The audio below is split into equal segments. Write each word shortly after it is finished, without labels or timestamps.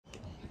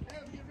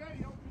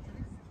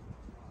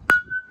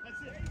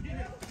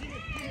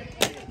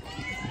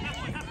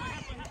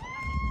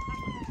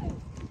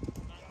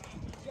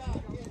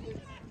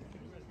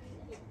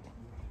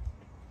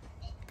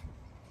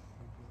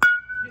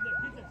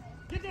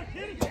I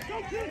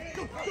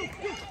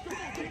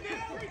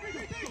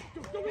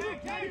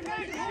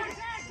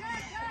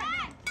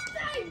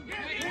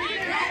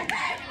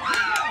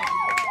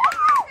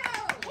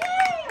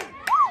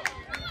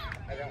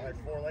got like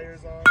 4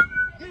 layers on.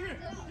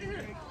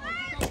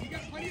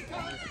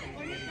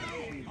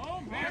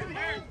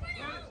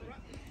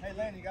 Hey,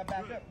 Landon, you got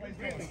back up. Please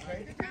do it, okay?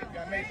 You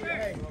got to make sure,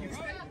 hey.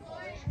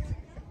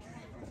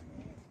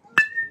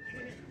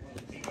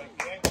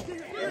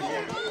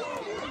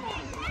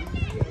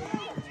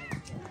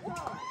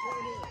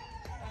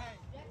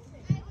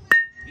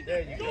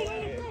 There you go.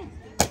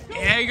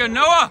 Yeah, you go,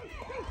 Noah.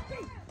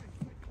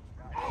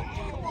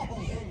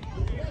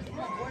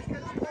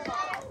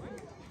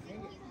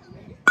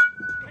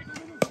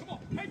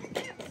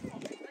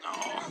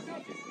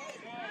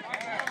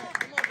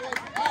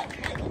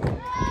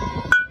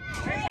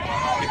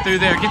 Get through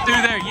there, get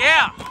through there,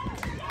 yeah!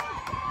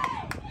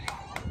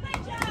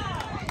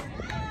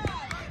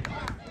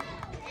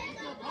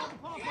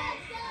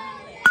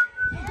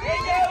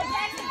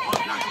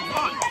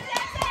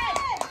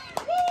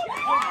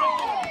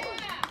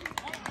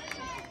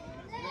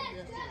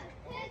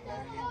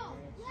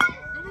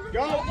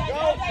 Go, go,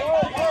 go,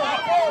 go!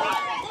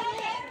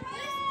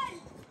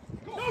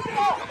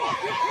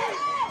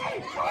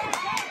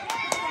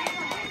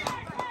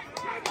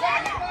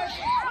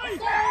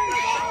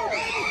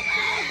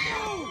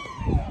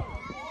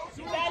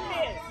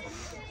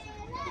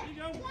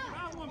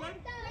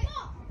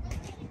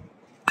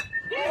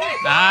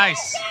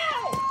 Nice.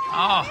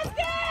 Oh,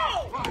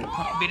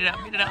 beat it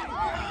up, beat it up.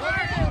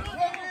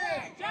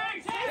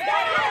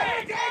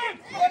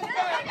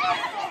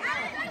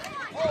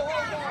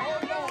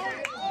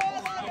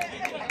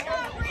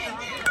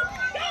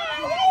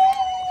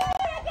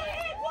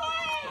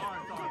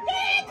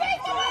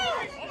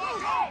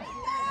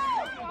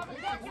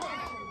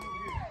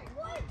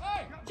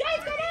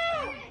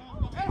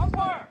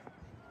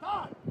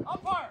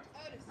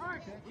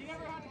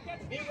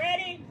 Be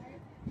ready.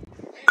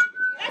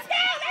 Let's go,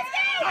 let's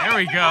go. There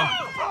we go.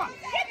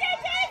 Get there,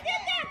 Jay,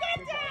 get there.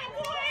 Good job,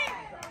 boy.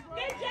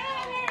 Good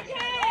job,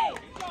 Hurricane.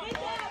 Good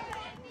job.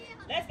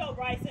 Let's go,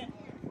 Bryson.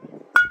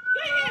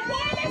 Good hit,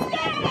 boy. Let's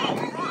go.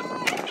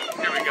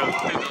 There we go,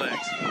 through the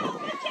legs.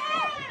 Good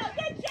job,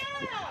 good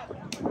job.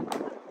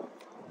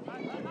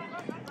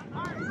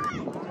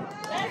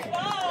 Let's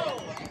go.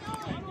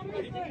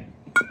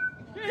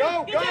 Go,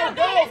 Good go, job,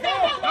 go, let's go,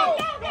 go.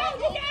 go!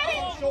 You got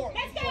it. Short.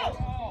 Let's go.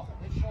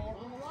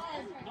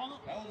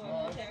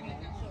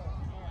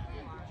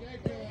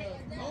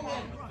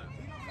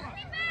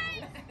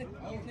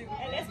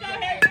 Hey, let's go,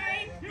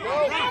 Hurricane. Go, go,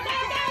 go,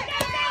 go,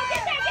 go.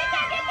 Get there, get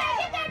there, get there,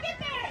 get there, get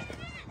there.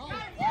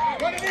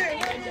 Run it in,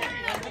 run it in.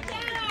 Good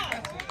job.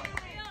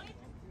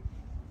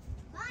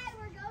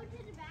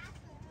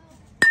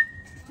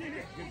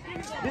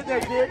 Get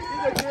there, kid. Get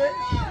there, kid.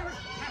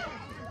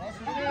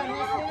 Hustle it in,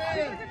 hustle it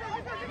in.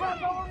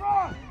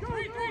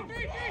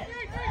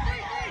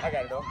 I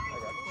got it, though.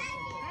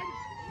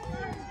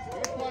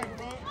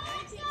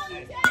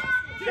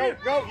 Go,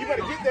 go. You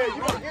better get there.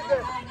 You better get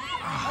there.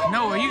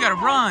 Noah, you gotta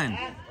run.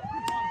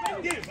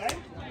 Get it, man.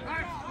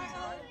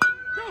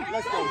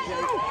 Let's go,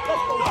 Jay.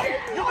 Let's go, Jay.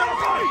 You better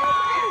run.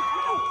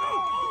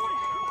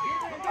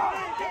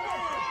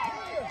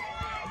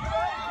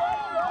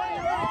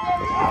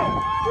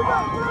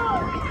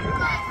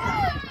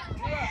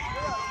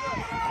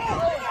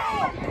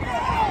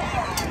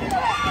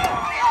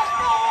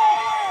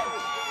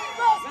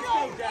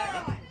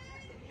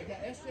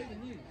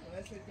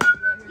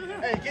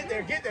 Hey, get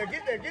there, get there,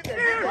 get there, get there,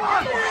 get there.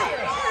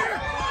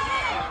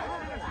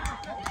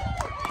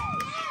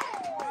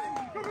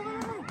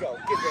 Go,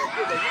 get there,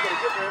 get there, you gotta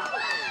get there.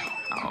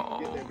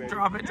 Oh,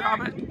 drop it, drop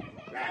it.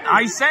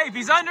 He's safe,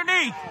 he's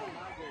underneath.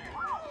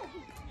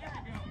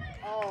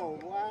 Oh,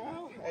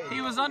 wow. Hey.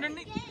 He was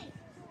underneath.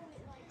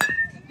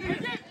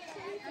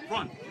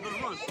 Run, you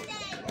gotta run.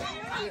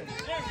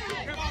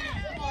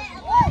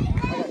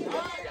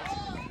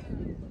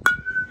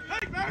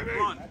 Hey, baby.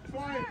 Run. That's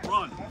fine.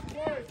 Run. That's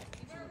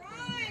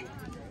fine.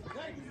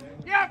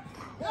 Yep.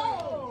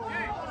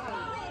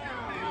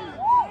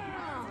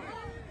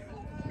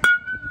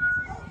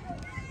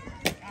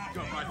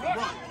 Go, Bryson,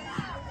 run.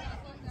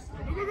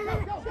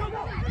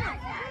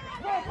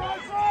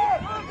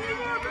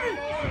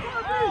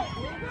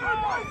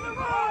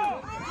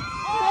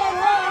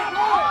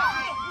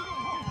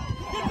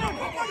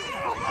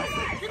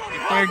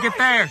 Get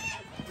there.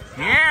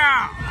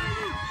 Yeah.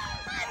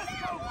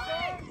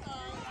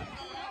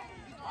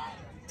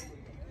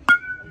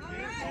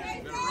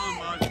 Better run,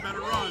 bud. You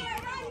better run.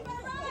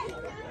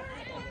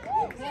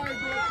 Run.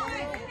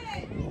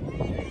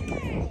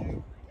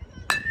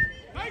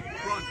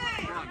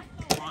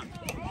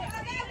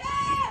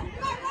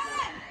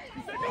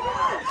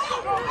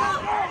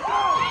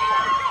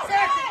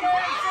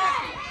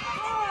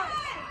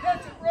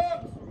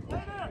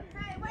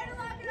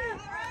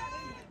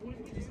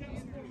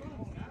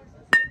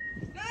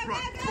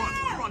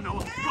 Run.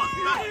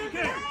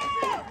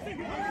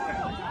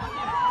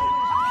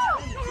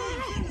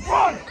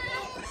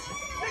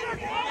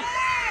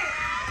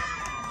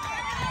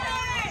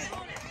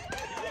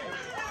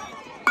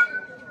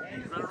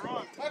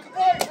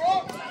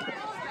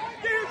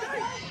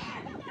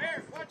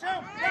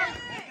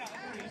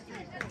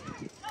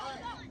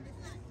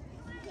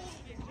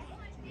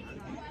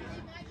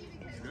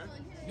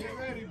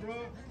 bro.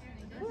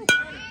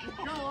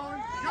 Go, Owen.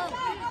 Go.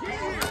 Get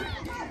here.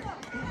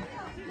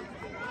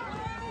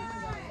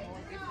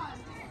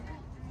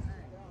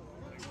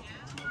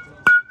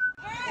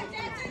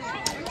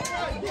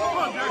 Come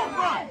on, Jack,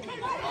 run.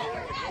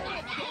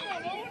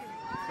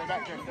 Stay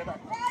back, Jack. Stay back.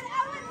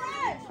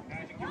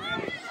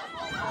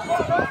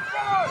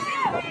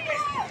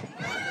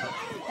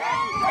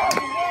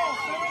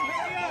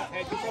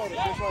 Hey, just hold it.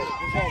 Just hold it.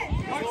 Just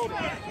hold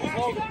it. Just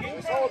hold it. Just hold it.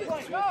 Just hold it.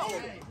 Just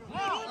hold it.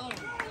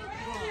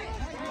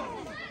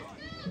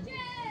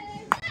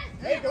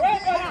 Hey, go on,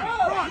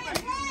 Run.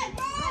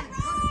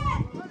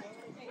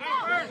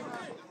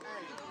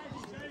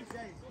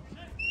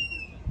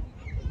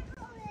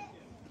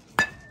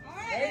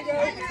 There you go.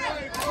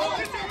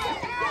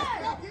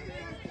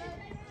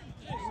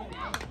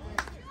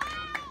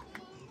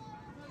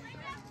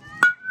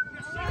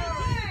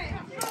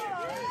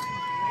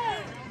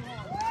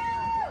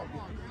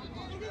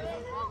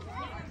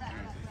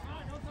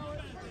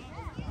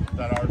 Is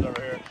that ours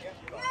over here?